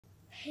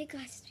Hey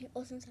guys, it's me,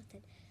 Awesome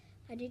Something.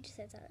 I need to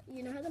say that.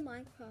 You know how the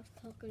Minecraft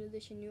Pocket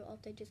Edition new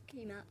update just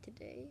came out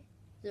today?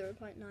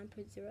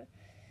 0.9.0.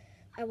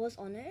 I was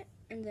on it,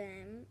 and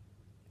then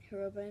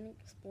herobrine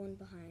spawned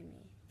behind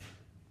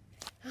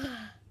me.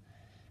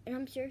 And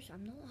I'm serious,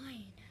 I'm not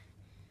lying.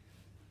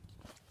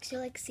 So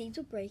like seeds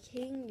were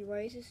breaking,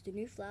 roses, the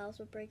new flowers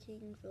were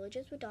breaking,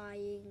 villagers were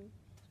dying.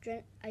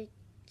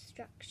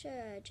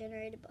 Structure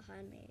generated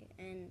behind me,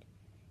 and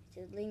it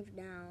said leave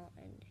now,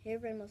 and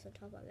herobrine was on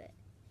top of it.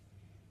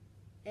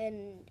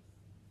 And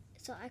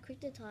so I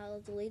clicked the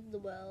tile, deleted the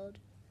world,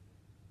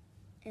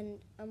 and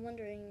I'm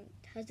wondering,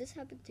 has this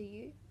happened to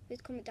you? Please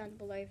comment down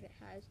below if it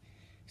has,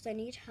 because I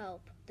need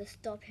help to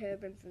stop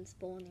herobrine from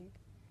spawning.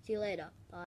 See you later. Bye.